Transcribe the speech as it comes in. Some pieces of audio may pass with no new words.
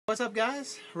What's up,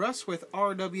 guys? Russ with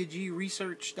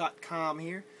rwgresearch.com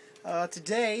here.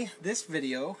 Today, this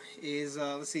video is,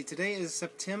 today is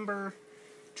September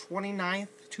 29th,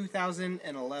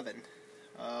 2011.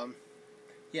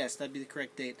 Yes, that'd be the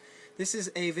correct date. This is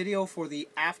a video for the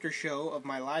after show of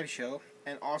my live show,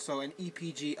 and also an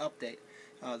EPG update.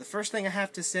 The first thing I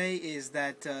have to say is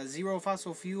that Zero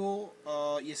Fossil Fuel,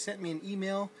 you sent me an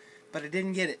email, but I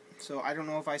didn't get it. So I don't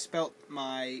know if I spelt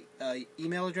my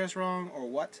email address wrong or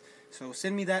what. So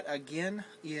send me that again.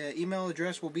 Email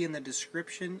address will be in the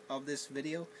description of this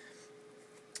video.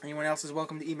 Anyone else is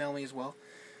welcome to email me as well.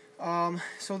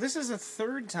 So this is the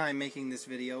third time making this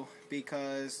video,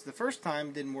 because the first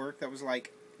time didn't work. That was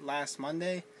like last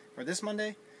Monday, or this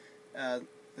Monday,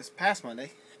 this past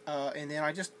Monday. And then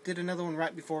I just did another one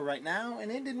right before right now, and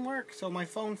it didn't work. So my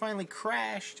phone finally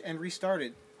crashed and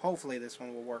restarted. Hopefully this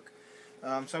one will work.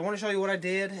 So I want to show you what I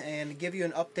did and give you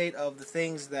an update of the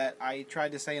things that I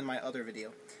tried to say in my other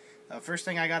video. First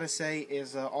thing I gotta say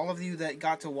is all of you that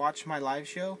got to watch my live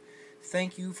show,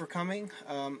 thank you for coming.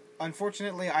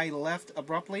 Unfortunately, I left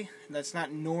abruptly. That's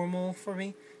not normal for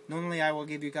me. Normally I will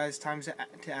give you guys time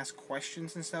to ask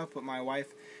questions and stuff, but my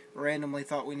wife randomly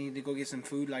thought we needed to go get some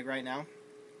food like right now.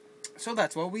 So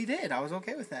that's what we did. I was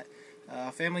okay with that.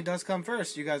 Family does come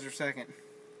first. You guys are second.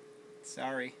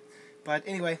 Sorry. But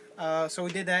anyway, so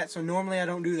we did that. So normally I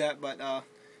don't do that, but,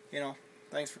 you know,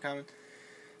 thanks for coming.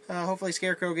 Hopefully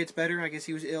Scarecrow gets better. I guess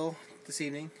he was ill this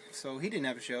evening, so he didn't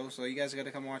have a show. So you guys got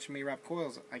to come watch me wrap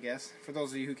coils, I guess, for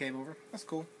those of you who came over. That's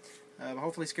cool. But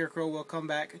hopefully Scarecrow will come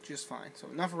back just fine. So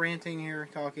enough ranting here,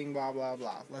 talking, blah, blah,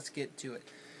 blah. Let's get to it.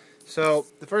 So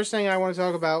the first thing I want to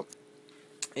talk about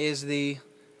is the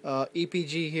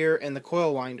EPG here and the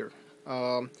coil winder.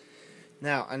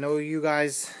 Now, I know you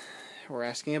guys were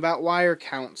asking about wire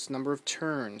counts, number of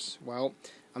turns. Well,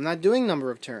 I'm not doing number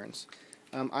of turns.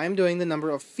 I'm doing the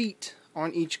number of feet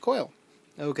on each coil.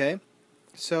 Okay,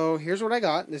 so here's what I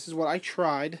got. This is what I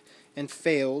tried and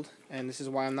failed, and this is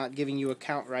why I'm not giving you a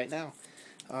count right now.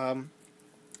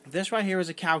 This right here is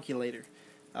a calculator.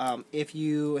 If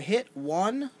you hit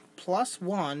 1 plus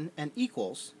 1 and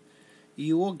equals,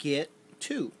 you will get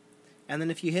 2. And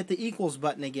then if you hit the equals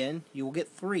button again, you will get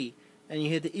 3. And you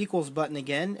hit the equals button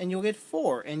again, and you'll get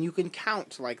 4. And you can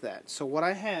count like that. So what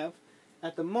I have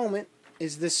at the moment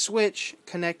is this switch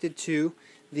connected to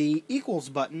the equals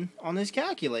button on this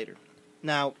calculator.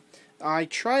 Now, I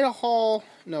tried a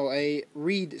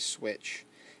reed switch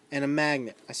and a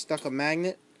magnet. I stuck a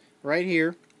magnet right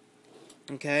here,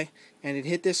 okay, and it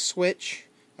hit this switch,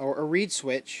 or a reed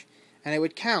switch, and it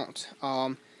would count.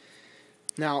 Now,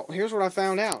 here's what I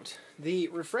found out. The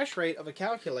refresh rate of a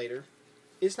calculator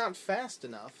is not fast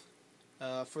enough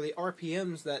for the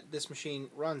RPMs that this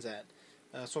machine runs at.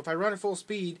 So if I run at full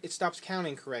speed, it stops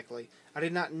counting correctly. I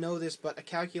did not know this, but a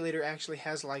calculator actually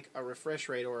has like a refresh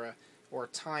rate or a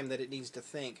time that it needs to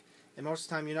think. And most of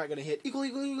the time you're not going to hit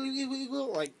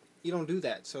equal, like, you don't do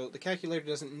that. So the calculator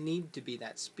doesn't need to be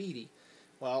that speedy.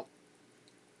 Well,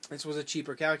 this was a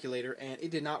cheaper calculator, and it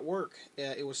did not work.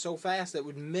 It was so fast that it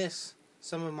would miss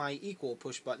some of my equal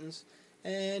push buttons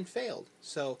and failed.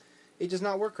 So it does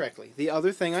not work correctly. The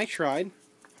other thing I tried,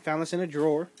 found this in a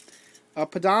drawer, a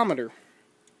pedometer.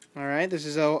 Alright, this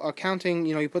is a counting,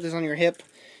 you know, you put this on your hip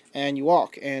and you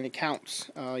walk and it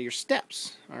counts your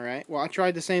steps. Alright, well, I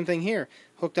tried the same thing here.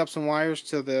 Hooked up some wires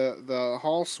to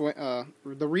the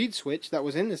reed switch that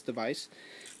was in this device,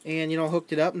 and, you know,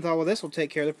 hooked it up and thought, well, this will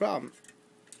take care of the problem.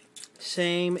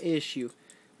 Same issue.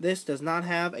 This does not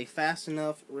have a fast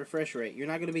enough refresh rate. You're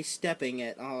not going to be stepping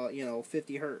at, you know,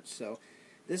 50 hertz. So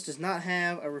this does not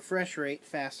have a refresh rate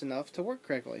fast enough to work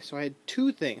correctly. So I had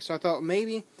two things. So I thought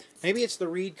maybe it's the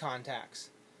reed contacts,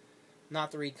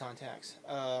 not the reed contacts.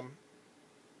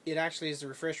 It actually is the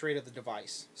refresh rate of the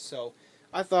device. So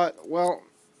I thought, well,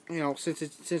 you know, since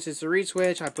it's a reed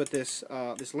switch, I put this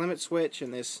this limit switch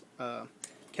and this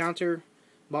counter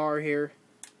bar here.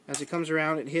 As it comes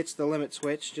around, it hits the limit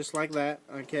switch just like that.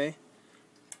 Okay.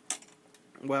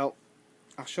 Well,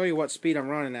 I'll show you what speed I'm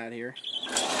running at here.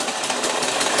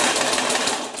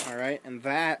 Alright, and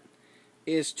that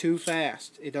is too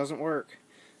fast. It doesn't work.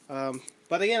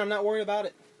 But again, I'm not worried about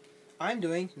it. I'm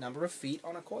doing number of feet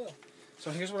on a coil.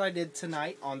 So here's what I did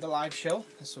tonight on the live show.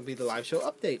 This will be the live show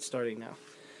update starting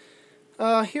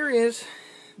now. Here is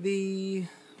the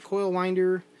coil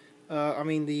winder,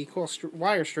 the coil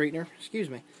wire straightener, excuse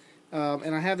me.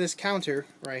 And I have this counter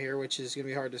right here, which is going to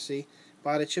be hard to see,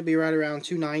 but it should be right around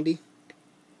 290.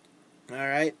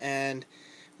 Alright, and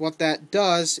what that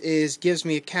does is gives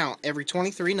me a count. Every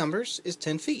 23 numbers is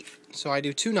 10 feet. So I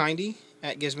do 290,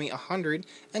 that gives me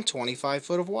 125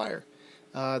 foot of wire.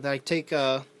 Then I take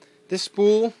this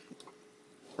spool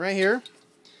right here.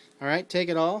 Alright, take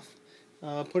it off.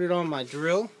 Put it on my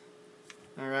drill.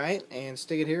 Alright, and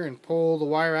stick it here and pull the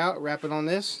wire out. Wrap it on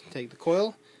this. Take the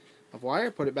coil of wire,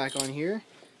 put it back on here,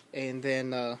 and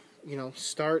then you know,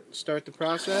 start the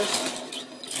process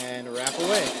and wrap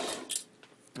away.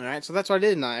 Alright, so that's what I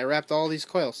did tonight. I wrapped all these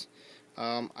coils.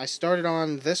 I started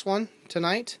on this one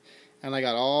tonight, and I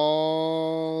got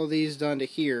all these done to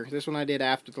here. This one I did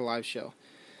after the live show.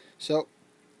 So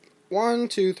 1,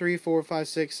 2, 3, 4, 5,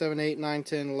 6, 7, 8, 9,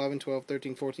 10, 11, 12,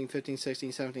 13, 14, 15,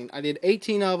 16, 17. I did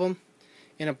 18 of them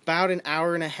in about an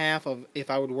hour and a half of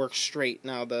if I would work straight.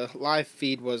 Now the live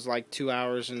feed was like 2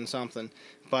 hours and something,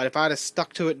 but if I'd have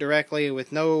stuck to it directly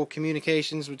with no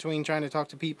communications between trying to talk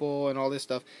to people and all this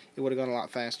stuff, it would have gone a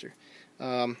lot faster.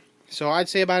 So I'd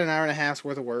say about an hour and a half's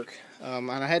worth of work,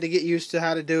 and I had to get used to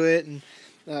how to do it. And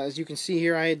as you can see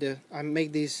here, I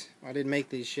made these. I didn't make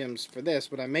these shims for this,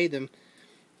 but I made them.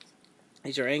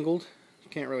 These are angled. You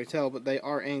can't really tell, but they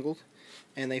are angled,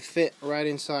 and they fit right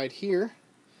inside here.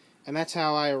 And that's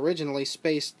how I originally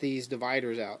spaced these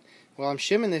dividers out. Well, I'm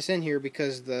shimming this in here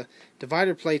because the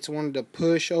divider plates wanted to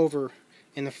push over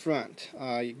in the front.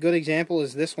 A good example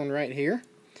is this one right here.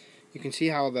 You can see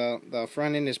how the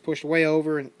front end is pushed way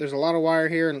over, and there's a lot of wire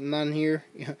here and none here.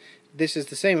 This is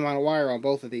the same amount of wire on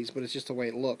both of these, but it's just the way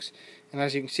it looks. And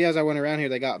as you can see, as I went around here,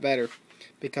 they got better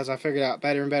because I figured out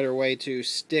better and better way to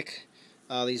stick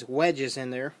these wedges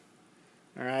in there.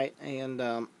 Alright, and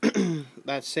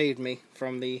that saved me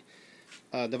from the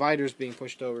dividers being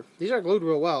pushed over. These are glued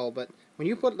real well, but when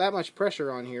you put that much pressure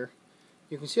on here,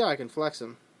 you can see how I can flex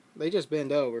them. They just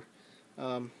bend over.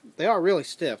 They are really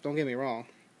stiff, don't get me wrong.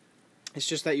 It's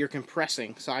just that you're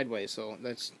compressing sideways, so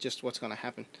that's just what's going to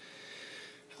happen.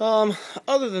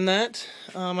 Other than that,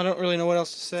 I don't really know what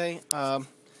else to say. I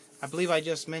believe I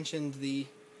just mentioned the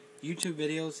YouTube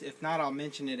videos. If not, I'll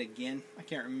mention it again. I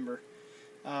can't remember.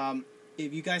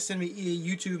 If you guys send me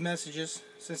YouTube messages,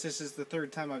 since this is the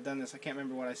third time I've done this, I can't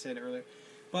remember what I said earlier.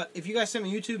 But if you guys send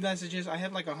me YouTube messages, I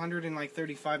have like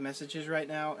 135 messages right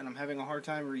now, and I'm having a hard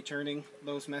time returning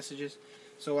those messages.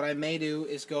 So what I may do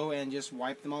is go and just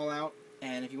wipe them all out,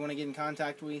 and if you want to get in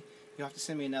contact with me, you'll have to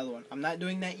send me another one. I'm not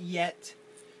doing that yet,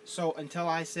 so until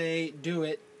I say do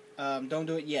it, don't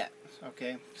do it yet,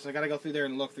 okay? Because I got to go through there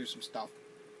and look through some stuff.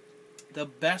 The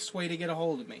best way to get a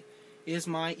hold of me is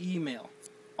my email,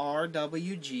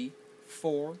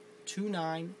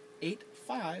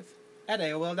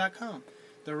 rwg42985@AOL.com.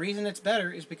 The reason it's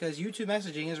better is because YouTube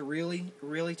messaging is really,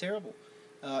 really terrible.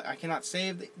 I cannot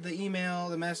save the email,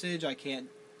 the message. I can't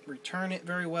return it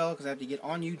very well because I have to get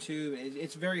on YouTube.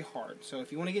 It's very hard. So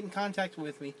if you want to get in contact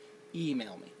with me,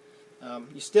 email me.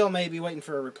 You still may be waiting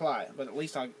for a reply, but at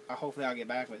least hopefully I'll get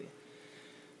back with you.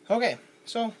 Okay,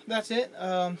 so that's it.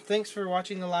 Thanks for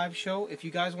watching the live show. If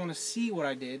you guys want to see what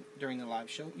I did during the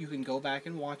live show, you can go back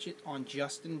and watch it on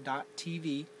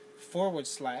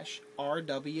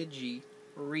justin.tv/RWG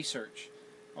Research.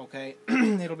 Okay,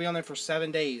 it'll be on there for 7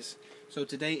 days. So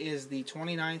today is the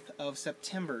 29th of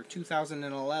September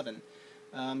 2011.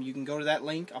 You can go to that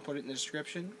link. I'll put it in the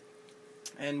description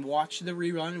and watch the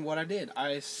rerun and what I did.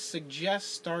 I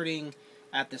suggest starting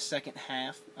at the second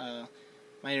half.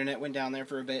 My internet went down there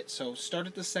for a bit, so start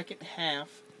at the second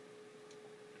half,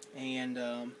 and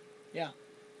yeah,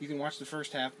 you can watch the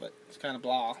first half, but it's kind of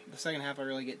blah. The second half, I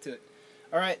really get to it.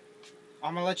 Alright,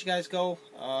 I'm going to let you guys go.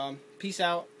 Peace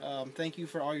out. Thank you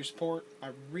for all your support. I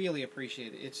really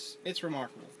appreciate it. It's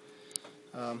remarkable.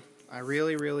 I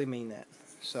really, really mean that.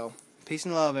 So, peace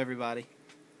and love, everybody.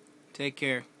 Take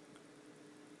care.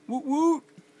 Woot woot!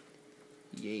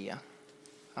 Yeah.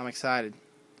 I'm excited.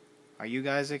 Are you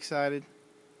guys excited?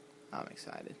 I'm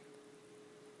excited.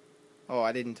 Oh,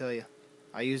 I didn't tell you.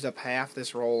 I used up half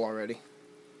this roll already.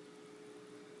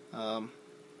 I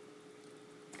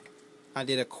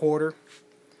did a quarter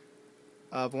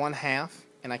of 1/2,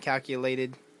 and I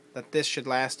calculated that this should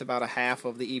last about a half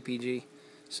of the EPG.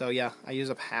 So yeah, I use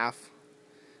up half.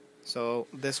 So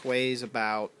this weighs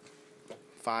about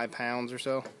 5 pounds or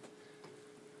so.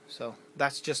 So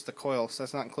that's just the coils.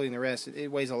 That's not including the rest.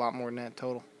 It weighs a lot more than that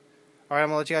total. Alright, I'm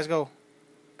going to let you guys go.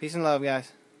 Peace and love,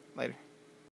 guys. Later.